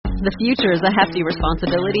The future is a hefty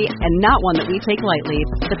responsibility and not one that we take lightly.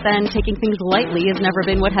 But then taking things lightly has never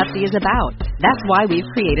been what Hefty is about. That's why we've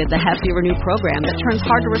created the Hefty Renew program that turns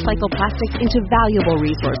hard-to-recycle plastics into valuable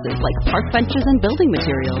resources like park benches and building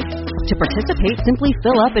materials. To participate, simply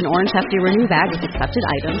fill up an orange Hefty Renew bag with accepted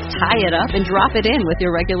items, tie it up, and drop it in with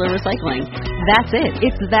your regular recycling. That's it.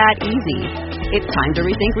 It's that easy. It's time to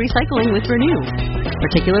rethink recycling with Renew.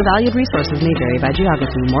 Particular valued resources may vary by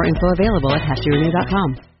geography. More info available at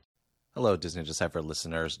heftyrenew.com. Hello, Disney Deciphered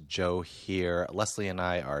listeners. Joe here. Leslie and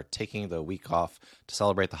I are taking the week off to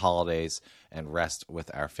celebrate the holidays and rest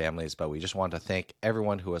with our families, but we just want to thank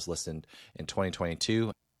everyone who has listened in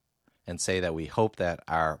 2022 and say that we hope that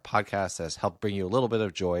our podcast has helped bring you a little bit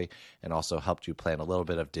of joy and also helped you plan a little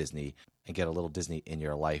bit of Disney and get a little Disney in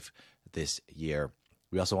your life this year.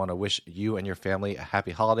 We also want to wish you and your family a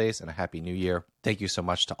happy holidays and a happy new year. Thank you so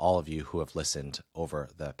much to all of you who have listened over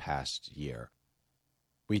the past year.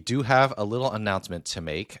 We do have a little announcement to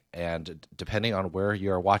make, and depending on where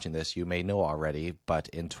you are watching this, you may know already, but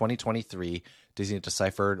in 2023, Disney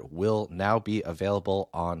Deciphered will now be available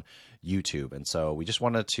on YouTube. And so we just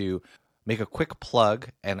wanted to make a quick plug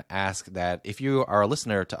and ask that if you are a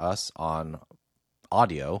listener to us on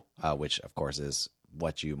audio, which of course is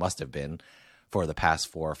what you must have been for the past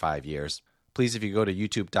 4 or 5 years, please, if you go to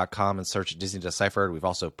youtube.com and search Disney Deciphered, we've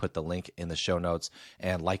also put the link in the show notes,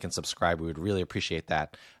 and like and subscribe. We would really appreciate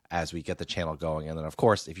that as we get the channel going. And then, of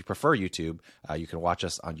course, if you prefer YouTube, you can watch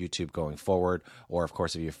us on YouTube going forward. Or, of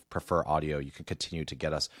course, if you prefer audio, you can continue to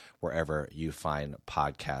get us wherever you find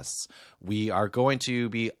podcasts. We are going to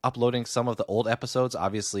be uploading some of the old episodes.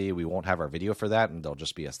 Obviously, we won't have our video for that, and there'll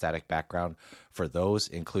just be a static background for those,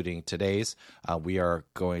 including today's. We are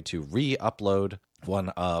going to re-upload one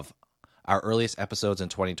of our earliest episodes in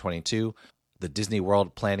 2022, the Disney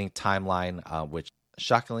World Planning Timeline, which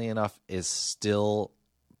shockingly enough is still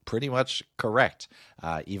pretty much correct,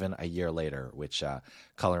 even a year later, which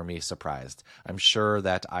color me surprised. I'm sure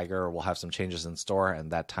that Iger will have some changes in store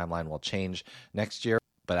and that timeline will change next year,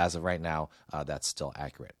 but as of right now, that's still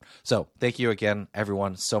accurate. So thank you again,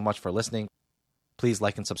 everyone, so much for listening. Please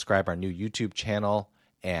like and subscribe our new YouTube channel,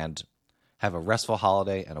 and have a restful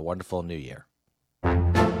holiday and a wonderful new year.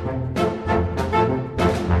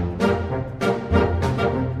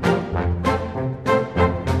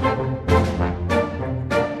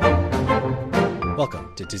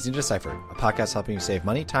 Welcome to Disney Deciphered, a podcast helping you save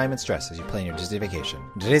money, time, and stress as you plan your Disney vacation.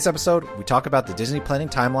 In today's episode, we talk about the Disney planning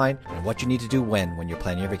timeline and what you need to do when you're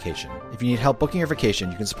planning your vacation. If you need help booking your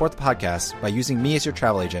vacation, you can support the podcast by using me as your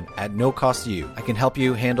travel agent at no cost to you. I can help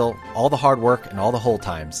you handle all the hard work and all the hold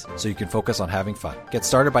times so you can focus on having fun. Get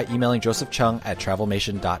started by emailing Joseph Chung at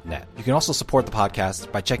travelmation.net. You can also support the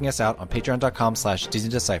podcast by checking us out on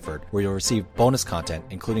patreon.com/DisneyDeciphered, where you'll receive bonus content,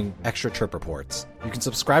 including extra trip reports. You can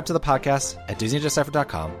subscribe to the podcast at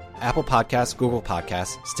DisneyDeciphered.com, Apple Podcasts, Google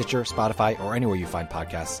Podcasts, Stitcher, Spotify, or anywhere you find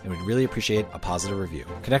podcasts, and we'd really appreciate a positive review.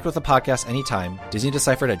 Connect with the podcast anytime,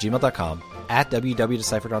 DisneyDeciphered@gmail.com, at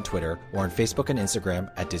WWDeciphered on Twitter, or on Facebook and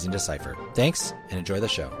Instagram at Disney Deciphered. Thanks, and enjoy the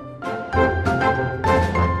show.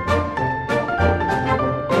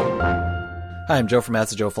 Hi, I'm Joe from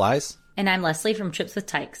As the Joe Flies. And I'm Leslie from Trips with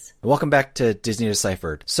Tykes. Welcome back to Disney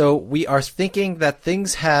Deciphered. So we are thinking that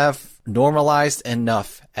things have normalized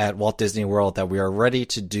enough at Walt Disney World that we are ready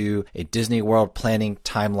to do a Disney World planning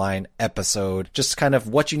timeline episode. Just kind of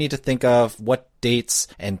what you need to think of, what dates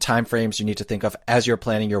and timeframes you need to think of as you're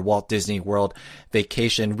planning your Walt Disney World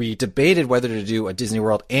vacation. We debated whether to do a Disney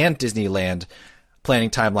World and Disneyland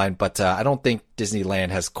planning timeline, but I don't think Disneyland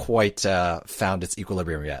has quite found its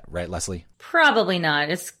equilibrium yet, right, Leslie? Probably not.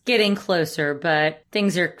 It's getting closer, but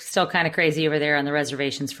things are still kind of crazy over there on the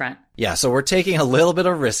reservations front. Yeah, so we're taking a little bit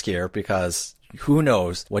of risk here because who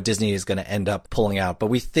knows what Disney is going to end up pulling out. But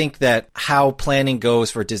we think that how planning goes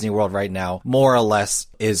for Disney World right now, more or less,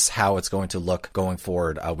 is how it's going to look going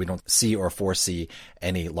forward. We don't see or foresee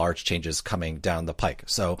any large changes coming down the pike.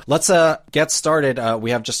 So let's get started.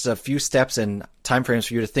 We have just a few steps and timeframes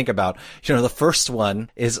for you to think about. You know, the first one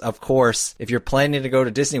is, of course, if you're planning to go to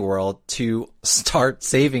Disney World, to start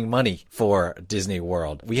saving money for Disney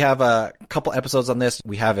World. We have a couple episodes on this.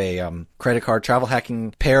 We have a credit card travel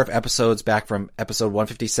hacking pair of episodes back from episode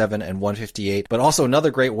 157 and 158. But also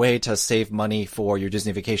another great way to save money for your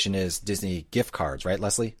Disney vacation is Disney gift cards, right,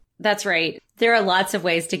 Leslie? That's right. There are lots of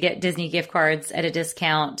ways to get Disney gift cards at a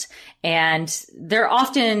discount. And they're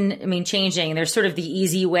often, changing. There's sort of the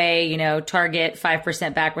easy way, Target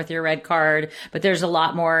 5% back with your red card, but there's a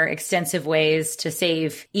lot more extensive ways to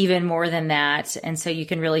save even more than that. And so you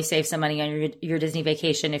can really save some money on your Disney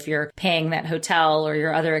vacation if you're paying that hotel or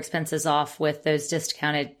your other expenses off with those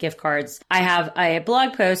discounted gift cards. I have a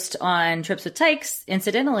blog post on Trips with Tykes,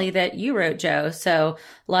 incidentally, that you wrote, Joe. So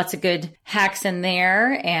lots of good hacks in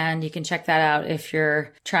there. And you can check that out if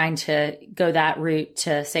you're trying to go that route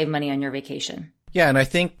to save money on your vacation. Yeah, and I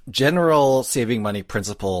think general saving money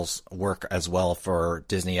principles work as well for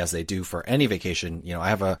Disney as they do for any vacation. I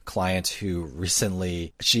have a client who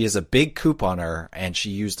recently, she is a big couponer and she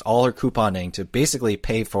used all her couponing to basically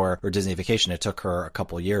pay for her Disney vacation. It took her a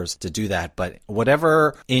couple of years to do that. But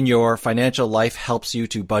whatever in your financial life helps you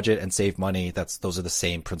to budget and save money, those are the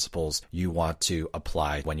same principles you want to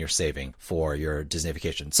apply when you're saving for your Disney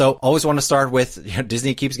vacation. So always want to start with,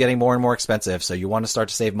 Disney keeps getting more and more expensive. So you want to start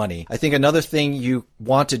to save money. I think another thing you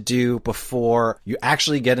want to do before you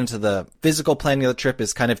actually get into the physical planning of the trip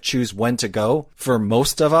is kind of choose when to go. For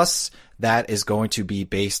most of us, that is going to be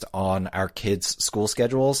based on our kids' school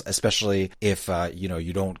schedules, especially if,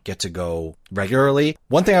 you don't get to go regularly.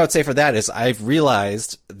 One thing I would say for that is I've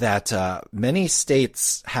realized that many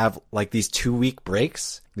states have like these 2-week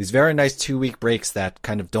breaks. These very nice 2-week breaks that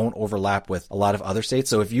kind of don't overlap with a lot of other states.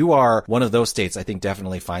 So if you are one of those states, I think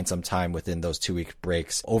definitely find some time within those 2-week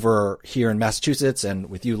breaks. Over here in Massachusetts and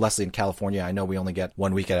with you, Leslie, in California, I know we only get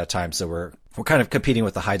 1 week at a time. So we're kind of competing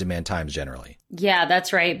with the high demand times generally. Yeah,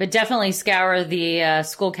 that's right. But definitely scour the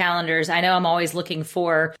school calendars. I know I'm always looking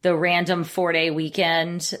for the random 4-day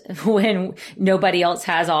weekend when nobody else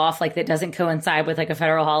has off, like that doesn't coincide with like a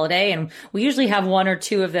federal holiday. And we usually have 1 or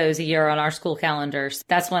 2 of those a year on our school calendars.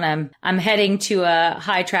 That's when I'm heading to a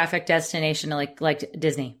high traffic destination like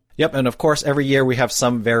Disney. Yep. And of course, every year we have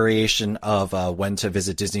some variation of when to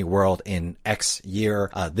visit Disney World in X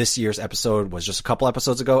year. This year's episode was just a couple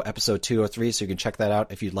episodes ago, episode 203. So you can check that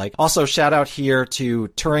out if you'd like. Also, shout out here to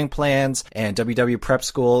Touring Plans and WW Prep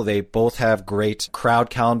School. They both have great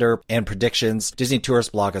crowd calendar and predictions. Disney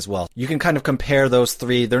Tourist blog as well. You can kind of compare those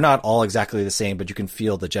three. They're not all exactly the same, but you can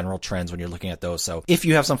feel the general trends when you're looking at those. So if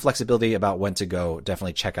you have some flexibility about when to go,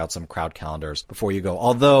 definitely check out some crowd calendars before you go.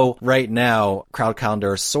 Although right now, crowd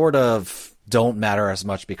calendars sort of don't matter as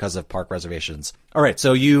much because of park reservations. All right,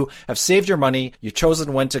 so you have saved your money, you've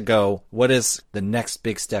chosen when to go. What is the next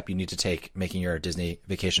big step you need to take making your Disney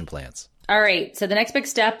vacation plans? All right. So the next big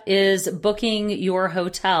step is booking your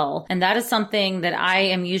hotel. And that is something that I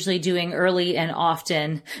am usually doing early and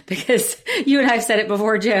often because you and I've said it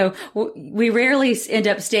before, Joe, we rarely end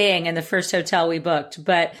up staying in the first hotel we booked,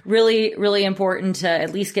 but really, really important to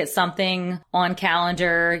at least get something on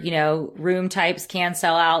calendar. Room types can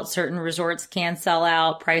sell out. Certain resorts can sell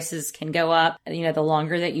out. Prices can go up, the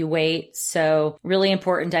longer that you wait. So really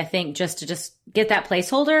important, I think, just to get that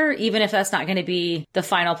placeholder, even if that's not going to be the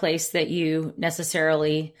final place that you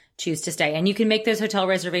necessarily choose to stay. And you can make those hotel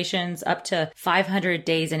reservations up to 500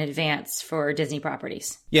 days in advance for Disney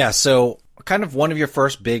properties. Yeah. So kind of one of your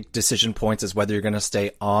first big decision points is whether you're going to stay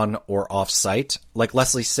on or off site. Like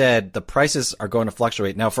Leslie said, the prices are going to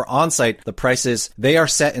fluctuate. Now for on site, the prices, they are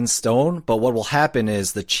set in stone, but what will happen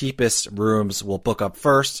is the cheapest rooms will book up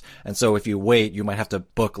first. And so if you wait, you might have to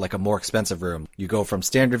book like a more expensive room. You go from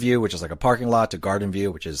standard view, which is like a parking lot, to garden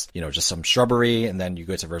view, which is, just some shrubbery. And then you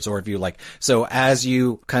go to resort view. So as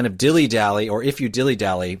you kind of dilly-dally, or if you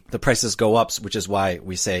dilly-dally, the prices go up, which is why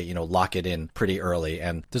we say, lock it in pretty early.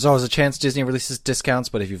 And there's always a chance Disney releases discounts,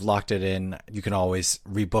 but if you've locked it in, you can always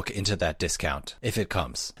rebook into that discount if it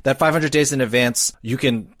comes. That 500 days in advance, you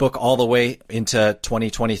can book all the way into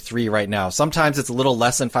 2023 right now. Sometimes it's a little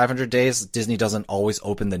less than 500 days. Disney doesn't always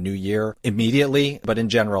open the new year immediately, but in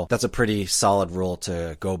general, that's a pretty solid rule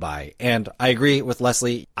to go by. And I agree with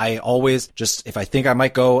Leslie. I always if I think I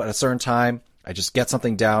might go at a certain time, I just get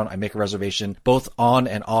something down, I make a reservation. Both on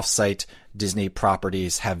and off-site Disney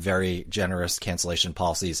properties have very generous cancellation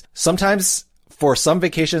policies. Sometimes for some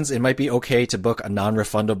vacations, it might be okay to book a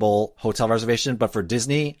non-refundable hotel reservation, but for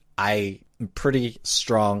Disney, I am pretty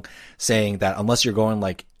strong saying that unless you're going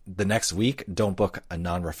like the next week, don't book a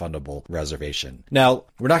non-refundable reservation. Now,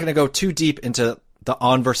 we're not going to go too deep into the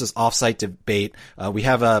on versus off-site debate. We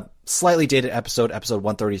have a slightly dated episode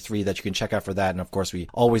 133 that you can check out for that. And of course, we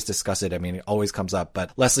always discuss it. It always comes up.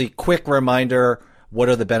 But Leslie, quick reminder, what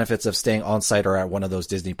are the benefits of staying on site or at one of those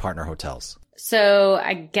Disney partner hotels? So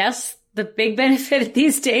I guess The big benefit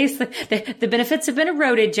these days, the benefits have been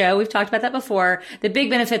eroded, Joe. We've talked about that before. The big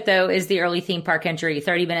benefit, though, is the early theme park entry,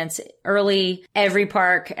 30 minutes early, every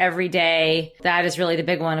park, every day. That is really the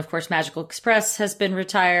big one. Of course, Magical Express has been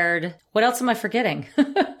retired. What else am I forgetting?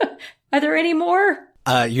 Are there any more?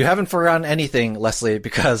 You haven't forgotten anything, Leslie,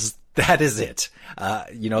 because that is it.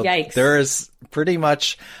 Yikes. There's pretty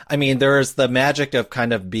much, there's the magic of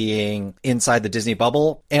kind of being inside the Disney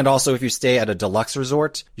bubble. And also, if you stay at a deluxe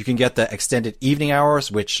resort, you can get the extended evening hours,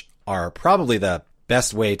 which are probably the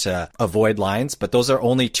best way to avoid lines. But those are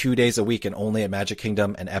only 2 days a week and only at Magic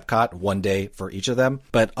Kingdom and Epcot, 1 day for each of them.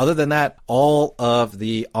 But other than that, all of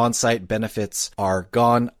the on-site benefits are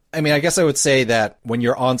gone. I guess I would say that when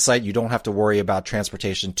you're on site, you don't have to worry about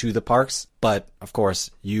transportation to the parks. But of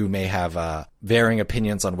course, you may have varying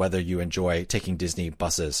opinions on whether you enjoy taking Disney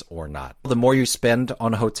buses or not. The more you spend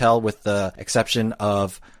on a hotel, with the exception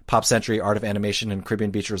of Pop Century, Art of Animation, and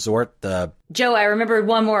Caribbean Beach Resort, Joe, I remembered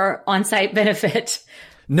one more on-site benefit.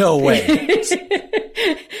 No way.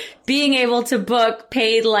 Being able to book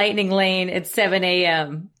paid Lightning Lane at 7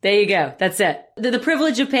 a.m. There you go. That's it. The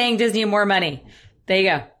privilege of paying Disney more money. There you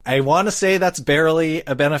go. I want to say that's barely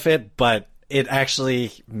a benefit, but it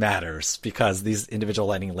actually matters because these individual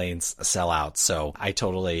Lightning Lanes sell out. So I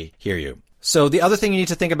totally hear you. So the other thing you need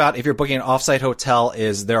to think about if you're booking an offsite hotel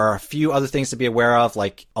is there are a few other things to be aware of.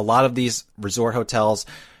 Like a lot of these resort hotels,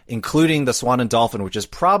 including the Swan and Dolphin, which is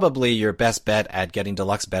probably your best bet at getting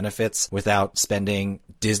deluxe benefits without spending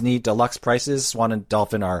Disney deluxe prices. Swan and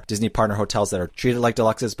Dolphin are Disney partner hotels that are treated like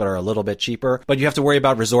deluxes but are a little bit cheaper. But you have to worry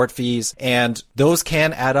about resort fees, and those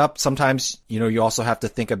can add up. Sometimes, you also have to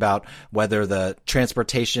think about whether the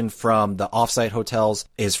transportation from the offsite hotels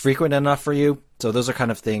is frequent enough for you. So those are kind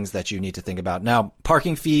of things that you need to think about. Now,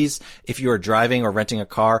 parking fees, if you are driving or renting a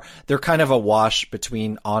car, they're kind of a wash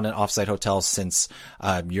between on and offsite hotels, since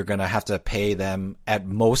you're going to have to pay them at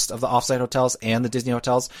most of the offsite hotels and the Disney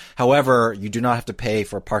hotels. However, you do not have to pay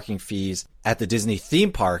for parking fees at the Disney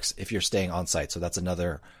theme parks if you're staying on site. So that's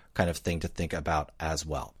another kind of thing to think about as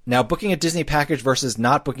well. Now, booking a Disney package versus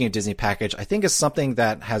not booking a Disney package, I think is something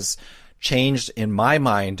that has changed in my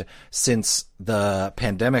mind since the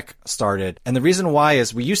pandemic started. And the reason why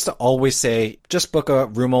is we used to always say, just book a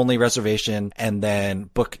room only reservation and then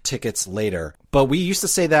book tickets later. But we used to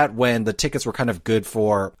say that when the tickets were kind of good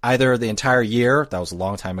for either the entire year, that was a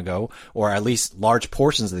long time ago, or at least large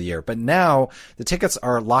portions of the year. But now the tickets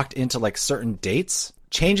are locked into like certain dates.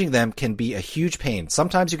 Changing them can be a huge pain.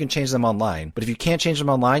 Sometimes you can change them online, but if you can't change them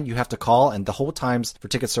online, you have to call, and the hold times for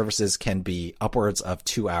ticket services can be upwards of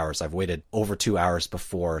 2 hours. I've waited over 2 hours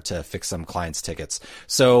before to fix some clients' tickets.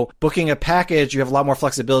 So booking a package, you have a lot more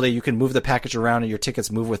flexibility. You can move the package around and your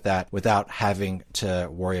tickets move with that without having to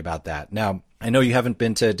worry about that. Now, I know you haven't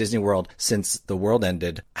been to Disney World since the world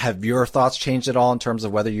ended. Have your thoughts changed at all in terms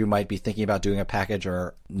of whether you might be thinking about doing a package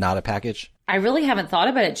or not a package? I really haven't thought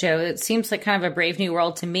about it, Joe. It seems like kind of a brave new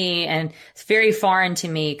world to me, and it's very foreign to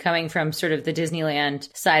me coming from sort of the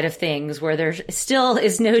Disneyland side of things, where there still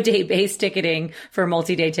is no day-based ticketing for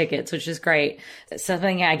multi-day tickets, which is great. It's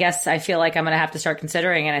something I guess I feel like I'm going to have to start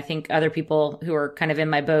considering, and I think other people who are kind of in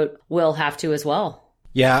my boat will have to as well.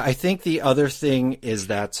 Yeah, I think the other thing is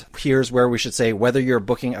that here's where we should say whether you're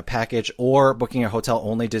booking a package or booking a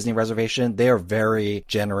hotel-only Disney reservation, they are very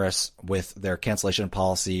generous with their cancellation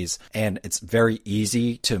policies, and it's very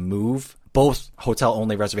easy to move both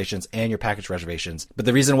hotel-only reservations and your package reservations. But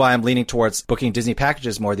the reason why I'm leaning towards booking Disney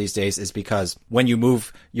packages more these days is because when you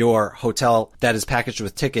move your hotel that is packaged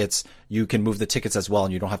with tickets, you can move the tickets as well,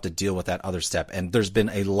 and you don't have to deal with that other step. And there's been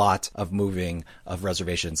a lot of moving of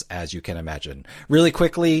reservations, as you can imagine. Really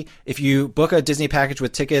quickly, if you book a Disney package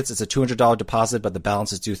with tickets, it's a $200 deposit, but the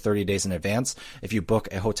balance is due 30 days in advance. If you book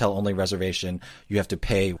a hotel-only reservation, you have to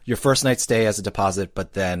pay your first night's stay as a deposit,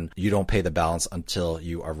 but then you don't pay the balance until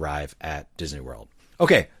you arrive at Disney World.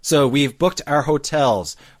 Okay, so we've booked our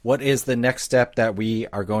hotels. What is the next step that we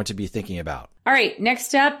are going to be thinking about? All right, next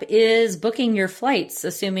step is booking your flights,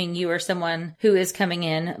 assuming you are someone who is coming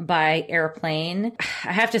in by airplane.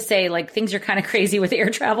 I have to say, things are kind of crazy with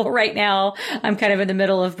air travel right now. I'm kind of in the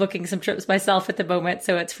middle of booking some trips myself at the moment,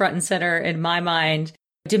 so it's front and center in my mind.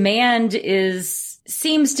 Demand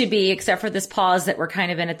seems to be, except for this pause that we're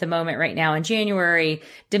kind of in at the moment right now in January,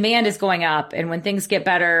 demand is going up. And when things get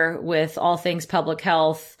better with all things public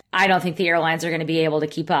health, I don't think the airlines are going to be able to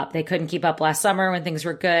keep up. They couldn't keep up last summer when things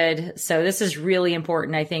were good. So this is really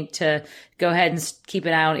important, I think, to go ahead and keep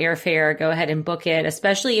an eye on airfare, go ahead and book it,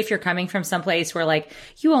 especially if you're coming from someplace where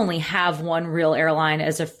you only have one real airline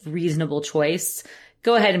as a reasonable choice.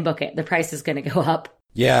 Go ahead and book it. The price is going to go up.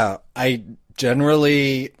 Yeah, I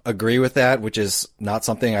generally agree with that, which is not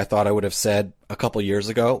something I thought I would have said a couple years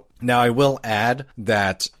ago. Now, I will add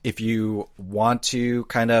that if you want to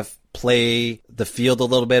kind of play the field a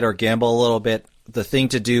little bit or gamble a little bit, the thing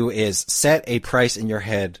to do is set a price in your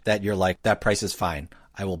head that you're like, that price is fine.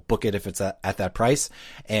 I will book it if it's at that price.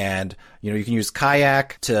 And, you can use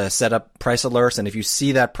Kayak to set up price alerts. And if you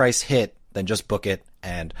see that price hit, then just book it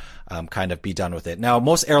and kind of be done with it. Now,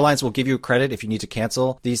 most airlines will give you credit if you need to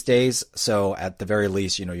cancel these days. So at the very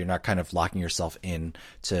least, you're not kind of locking yourself in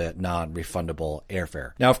to non-refundable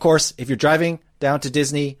airfare. Now, of course, if you're driving down to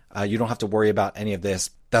Disney, you don't have to worry about any of this.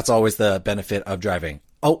 That's always the benefit of driving.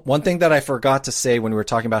 Oh, one thing that I forgot to say when we were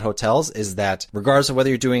talking about hotels is that regardless of whether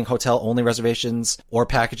you're doing hotel-only reservations or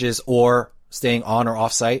packages or staying on or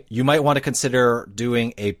off site, you might want to consider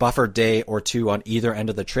doing a buffer day or two on either end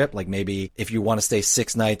of the trip. Like maybe if you want to stay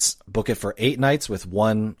 6 nights, book it for 8 nights with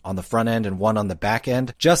one on the front end and one on the back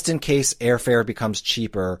end, just in case airfare becomes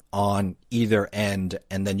cheaper on either end.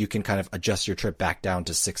 And then you can kind of adjust your trip back down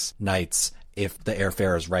to 6 nights if the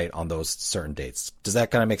airfare is right on those certain dates. Does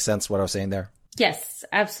that kind of make sense what I was saying there? Yes,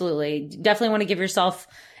 absolutely. Definitely want to give yourself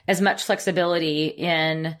as much flexibility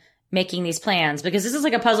in making these plans, because this is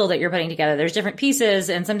like a puzzle that you're putting together. There's different pieces,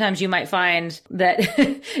 and sometimes you might find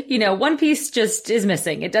that, one piece just is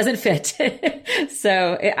missing. It doesn't fit.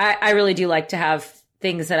 So I really do like to have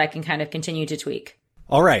things that I can kind of continue to tweak.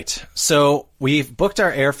 All right. So we've booked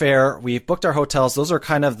our airfare. We've booked our hotels. Those are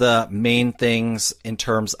kind of the main things in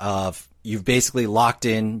terms of you've basically locked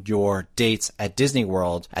in your dates at Disney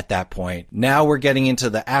World at that point. Now we're getting into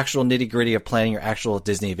the actual nitty-gritty of planning your actual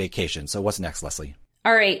Disney vacation. So what's next, Leslie?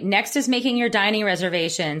 All right. Next is making your dining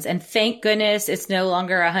reservations. And thank goodness it's no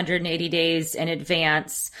longer 180 days in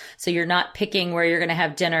advance. So you're not picking where you're going to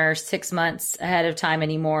have dinner 6 months ahead of time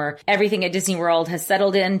anymore. Everything at Disney World has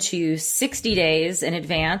settled into 60 days in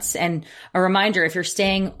advance. And a reminder, if you're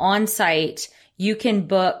staying on site, you can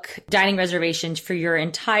book dining reservations for your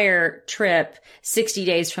entire trip 60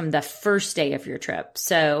 days from the first day of your trip.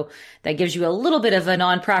 So that gives you a little bit of a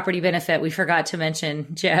non-property benefit. We forgot to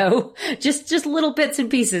mention, Joe, just little bits and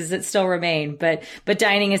pieces that still remain. But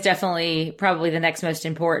dining is definitely probably the next most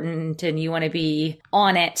important, and you want to be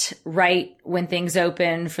on it right when things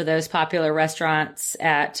open for those popular restaurants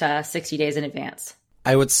at 60 days in advance.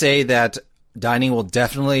 I would say that dining will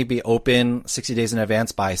definitely be open 60 days in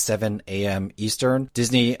advance by 7 a.m. Eastern.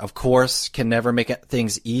 Disney, of course, can never make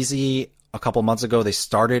things easy. A couple months ago, they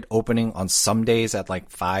started opening on some days at like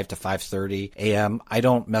 5 to 5:30 a.m. I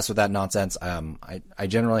don't mess with that nonsense. I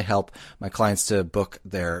generally help my clients to book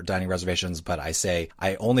their dining reservations, but I say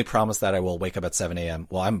I only promise that I will wake up at 7 a.m.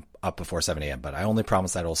 Well, I'm up before 7 a.m., but I only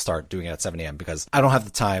promise that I will start doing it at 7 a.m. because I don't have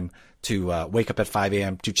the time to wake up at 5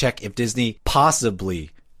 a.m. to check if Disney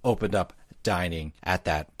possibly opened up dining at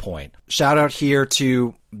that point. Shout out here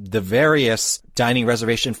to the various dining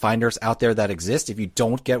reservation finders out there that exist. If you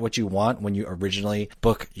don't get what you want when you originally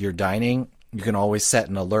book your dining, you can always set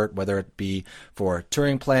an alert, whether it be for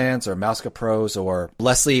touring plans or Mouska Pros. Or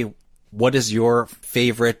Leslie, what is your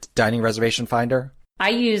favorite dining reservation finder? I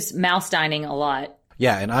use Mouse Dining a lot.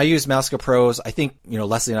 Yeah, and I use Mouska Pros. I think,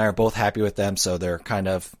 Leslie and I are both happy with them, so they're kind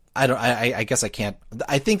of, I guess I can't.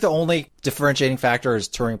 I think the only differentiating factor is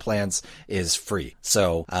touring plans is free.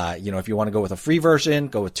 So, if you want to go with a free version,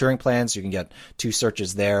 go with touring plans. You can get 2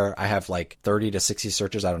 searches there. I have like 30 to 60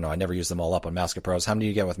 searches. I don't know. I never use them all up on Mouska Pros. How many do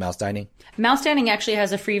you get with Mouse Dining? Mouse Dining actually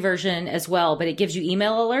has a free version as well, but it gives you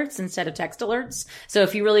email alerts instead of text alerts. So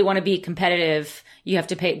if you really want to be competitive, you have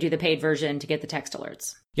to do the paid version to get the text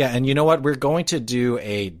alerts. Yeah. And you know what? We're going to do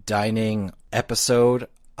a dining episode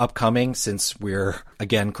upcoming, since we're,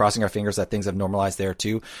 again, crossing our fingers that things have normalized there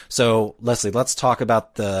too. So Leslie, let's talk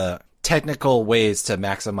about the technical ways to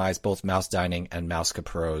maximize both Mouse Dining and Mouska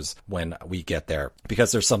Pros when we get there,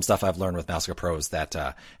 because there's some stuff I've learned with Mouska Pros that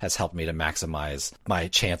has helped me to maximize my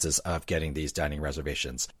chances of getting these dining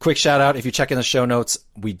reservations. Quick shout out, if you check in the show notes,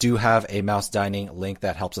 we do have a Mouse Dining link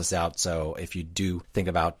that helps us out. So if you do think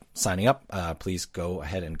about signing up, please go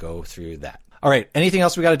ahead and go through that. All right. Anything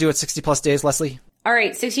else we got to do at 60 plus days, Leslie? All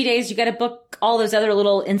right, 60 days, you got to book all those other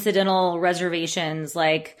little incidental reservations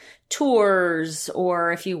like tours,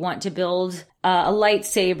 or if you want to build a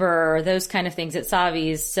lightsaber, those kind of things at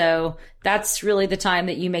Savi's. So that's really the time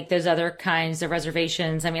that you make those other kinds of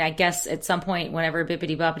reservations. I mean, I guess at some point, whenever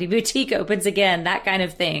Bippity Boppity Boutique opens again, that kind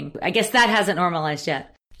of thing. I guess that hasn't normalized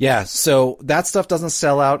yet. Yeah, so that stuff doesn't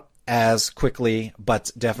sell out as quickly,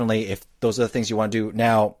 but definitely if those are the things you want to do.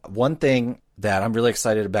 Now, one thing that I'm really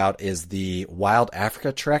excited about is the Wild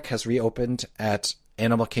Africa Trek has reopened at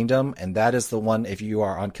Animal Kingdom, and that is the one, if you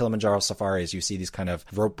are on Kilimanjaro safaris, you see these kind of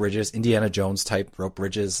rope bridges, Indiana Jones type rope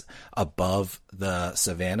bridges above the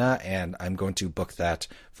savannah, and I'm going to book that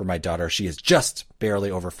for my daughter. She is just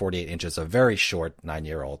barely over 48 inches, a very short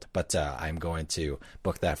 9-year-old, but I'm going to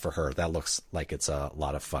book that for her. That looks like it's a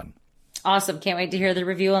lot of fun. Awesome. Can't wait to hear the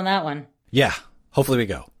review on that one. Yeah, hopefully we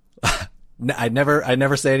go. I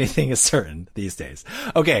never say anything is certain these days.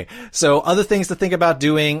 Okay, so other things to think about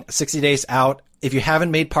doing 60 days out. If you haven't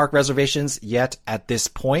made park reservations yet at this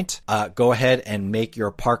point, go ahead and make your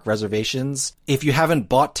park reservations. If you haven't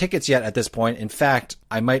bought tickets yet at this point, in fact,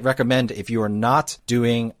 I might recommend, if you are not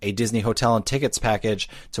doing a Disney hotel and tickets package,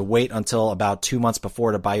 to wait until about 2 months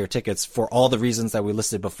before to buy your tickets for all the reasons that we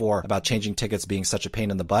listed before about changing tickets being such a pain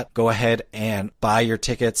in the butt. Go ahead and buy your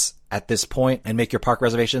tickets at this point and make your park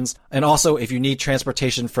reservations. And also, if you need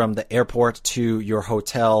transportation from the airport to your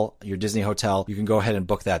hotel, your Disney hotel, you can go ahead and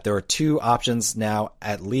book that. There are 2 options now,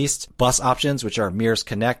 at least bus options, which are Mears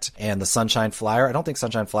Connect and the Sunshine Flyer. I don't think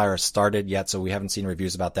Sunshine Flyer has started yet, so we haven't seen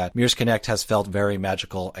reviews about that. Mears Connect has felt very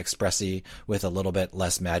magical expressy with a little bit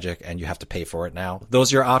less magic, and you have to pay for it now.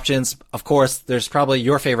 Those are your options. Of course, there's probably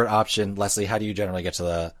your favorite option. Leslie, how do you generally get to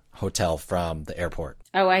the hotel from the airport?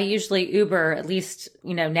 Oh, I usually Uber, at least,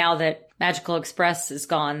 now that Magical Express is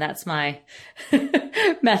gone, that's my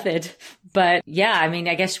method. But yeah,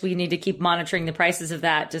 I guess we need to keep monitoring the prices of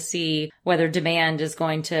that to see whether demand is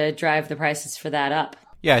going to drive the prices for that up.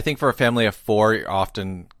 Yeah, I think for a family of 4, you're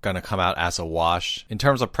often going to come out as a wash. In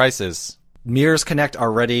terms of prices, Mears Connect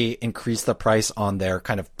already increased the price on their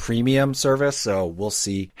kind of premium service, so we'll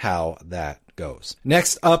see how that goes.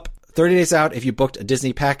 Next up, 30 days out, if you booked a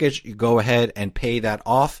Disney package, you go ahead and pay that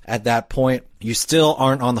off. At that point, you still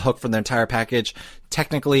aren't on the hook for the entire package.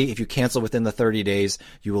 Technically, if you cancel within the 30 days,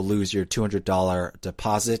 you will lose your $200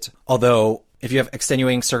 deposit. Although, if you have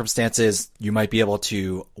extenuating circumstances, you might be able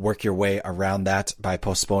to work your way around that by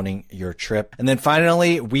postponing your trip. And then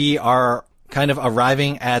finally, we are kind of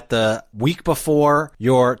arriving at the week before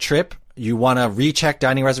your trip. You want to recheck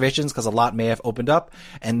dining reservations because a lot may have opened up.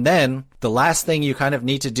 And then the last thing you kind of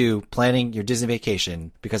need to do planning your Disney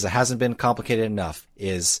vacation, because it hasn't been complicated enough,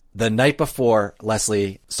 is the night before,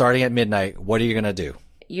 Leslie, starting at midnight, what are you going to do?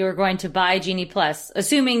 You're going to buy Genie Plus,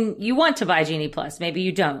 assuming you want to buy Genie Plus. Maybe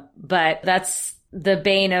you don't, but that's the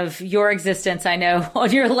bane of your existence. I know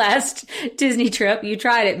on your last Disney trip, you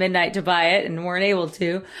tried at midnight to buy it and weren't able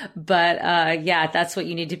to. But yeah, that's what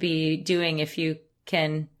you need to be doing if you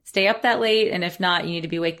can stay up that late. And if not, you need to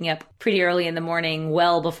be waking up pretty early in the morning,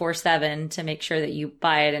 well before 7, to make sure that you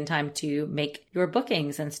buy it in time to make your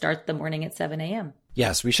bookings and start the morning at 7 a.m.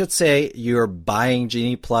 Yes, we should say you're buying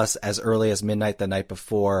Genie Plus as early as midnight the night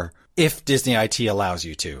before, if Disney IT allows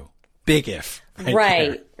you to. Big if.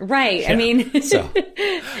 Right. Yeah. So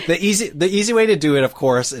the easy way to do it, of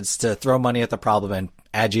course, is to throw money at the problem and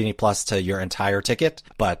add Genie Plus to your entire ticket.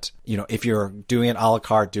 But, if you're doing it a la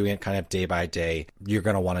carte, doing it kind of day by day, you're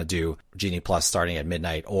going to want to do Genie Plus starting at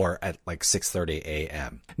midnight or at like 6:30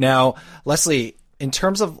 a.m. Now, Leslie, in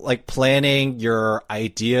terms of like planning your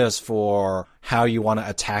ideas for how you want to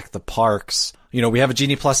attack the parks, we have a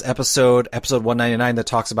Genie Plus episode 199, that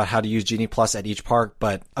talks about how to use Genie Plus at each park,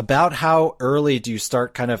 but about how early do you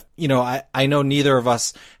start kind of, I know neither of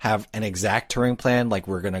us have an exact touring plan, like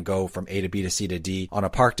we're going to go from A to B to C to D on a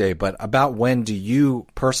park day, but about when do you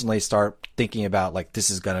personally start thinking about, like,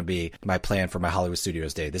 this is going to be my plan for my Hollywood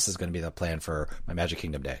Studios day, this is going to be the plan for my Magic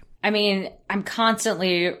Kingdom day? I'm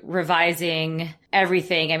constantly revising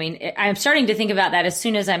everything. I'm starting to think about that as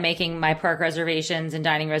soon as I'm making my park reservations and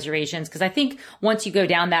dining reservations, because I think once you go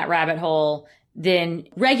down that rabbit hole, then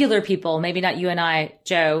regular people, maybe not you and I,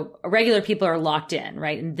 Joe, regular people are locked in,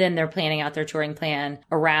 right? And then they're planning out their touring plan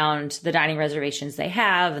around the dining reservations they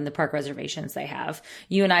have and the park reservations they have.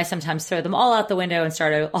 You and I sometimes throw them all out the window and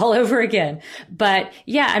start all over again. But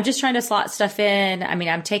yeah, I'm just trying to slot stuff in.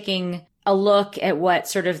 I'm taking a look at what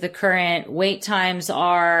sort of the current wait times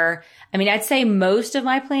are. I'd say most of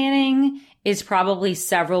my planning is probably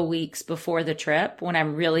several weeks before the trip, when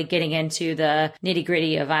I'm really getting into the nitty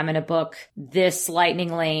gritty of I'm going to book this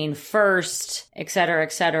lightning lane first, et cetera,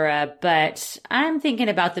 et cetera. But I'm thinking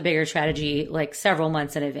about the bigger strategy like several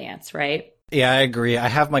months in advance, right? Yeah, I agree. I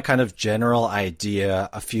have my kind of general idea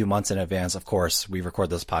a few months in advance. Of course, we record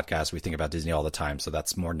this podcast. We think about Disney all the time, so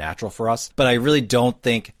that's more natural for us. But I really don't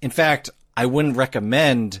think, in fact, I wouldn't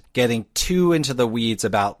recommend getting too into the weeds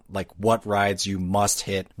about like what rides you must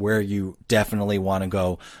hit, where you definitely want to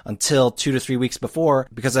go, until 2 to 3 weeks before,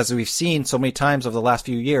 because as we've seen so many times over the last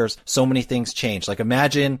few years, so many things change. Like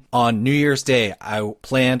imagine on New Year's Day, I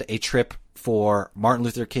planned a trip for Martin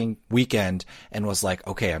Luther King weekend and was like,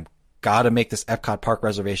 okay, I'm gotta make this Epcot park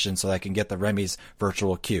reservation so that I can get the Remy's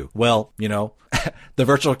virtual queue. Well, the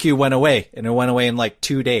virtual queue went away, and it went away in like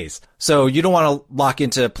 2 days. So you don't want to lock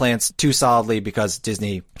into plans too solidly because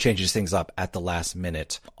Disney changes things up at the last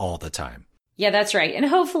minute all the time. Yeah, that's right. And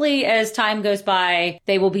hopefully as time goes by,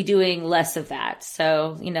 they will be doing less of that.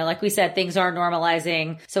 So, like we said, things are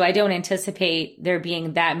normalizing. So I don't anticipate there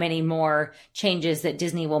being that many more changes that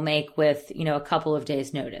Disney will make with, a couple of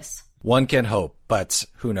days notice. One can hope, but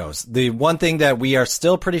who knows? The one thing that we are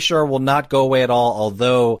still pretty sure will not go away at all,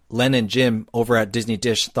 although Len and Jim over at Disney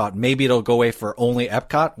Dish thought maybe it'll go away for only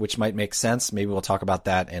Epcot, which might make sense. Maybe we'll talk about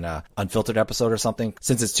that in a unfiltered episode or something,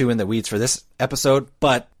 since it's too in the weeds for this episode.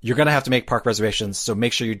 But you're going to have to make park reservations, so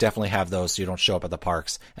make sure you definitely have those so you don't show up at the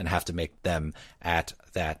parks and have to make them at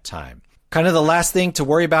that time. Kind of the last thing to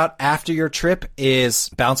worry about after your trip is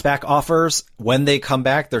bounce back offers. When they come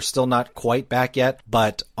back, they're still not quite back yet,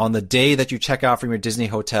 but on the day that you check out from your Disney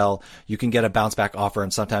hotel, you can get a bounce back offer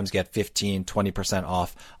and sometimes get 15-20%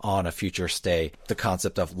 off on a future stay. The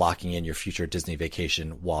concept of locking in your future Disney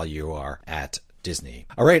vacation while you are at Disney.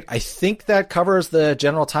 All right. I think that covers the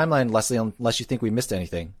general timeline, Leslie, unless you think we missed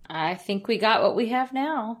anything. I think we got what we have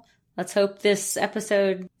now. Let's hope this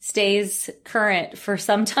episode stays current for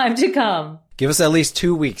some time to come. Give us at least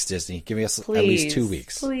 2 weeks, Disney. Give us at least 2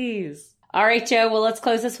 weeks. Please. All right, Joe. Well, let's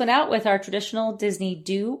close this one out with our traditional Disney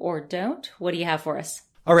do or don't. What do you have for us?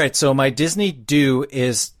 All right. So my Disney do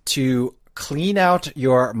is to clean out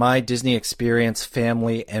your My Disney Experience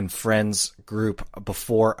family and friends group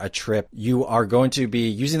before a trip. You are going to be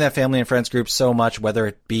using that family and friends group so much, whether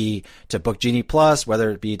it be to book Genie Plus,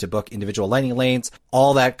 whether it be to book individual lightning lanes,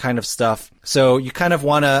 all that kind of stuff. So you kind of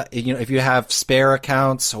want to, if you have spare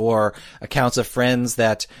accounts or accounts of friends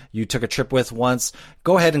that you took a trip with once,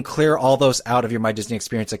 go ahead and clear all those out of your My Disney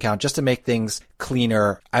Experience account just to make things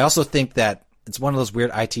cleaner. I also think that it's one of those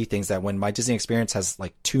weird IT things that when My Disney Experience has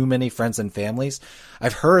like too many friends and families,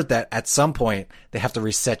 I've heard that at some point they have to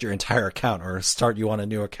reset your entire account or start you on a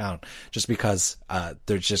new account just because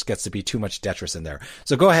there just gets to be too much detritus in there.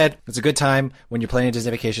 So go ahead. It's a good time when you're planning a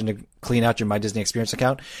Disney vacation to clean out your My Disney Experience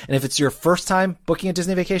account. And if it's your first time booking a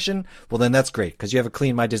Disney vacation, well, then that's great because you have a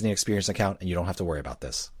clean My Disney Experience account and you don't have to worry about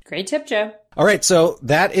this. Great tip, Joe. All right, so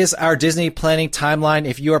that is our Disney planning timeline.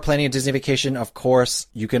 If you are planning a Disney vacation, of course,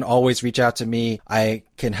 you can always reach out to me. I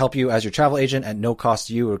can help you as your travel agent at no cost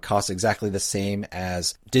to you. It would cost exactly the same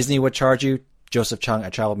as Disney would charge you. Joseph Chung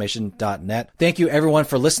at travelmation.net. Thank you everyone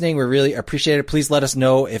for listening. We really appreciate it. Please let us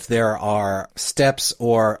know if there are steps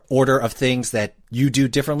or order of things that you do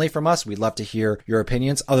differently from us. We'd love to hear your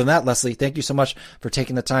opinions. Other than that, Leslie, thank you so much for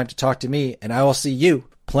taking the time to talk to me, and I will see you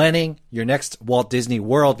planning your next Walt Disney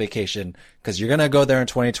World vacation because you're going to go there in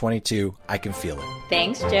 2022. I can feel it.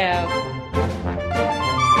 Thanks, Joe.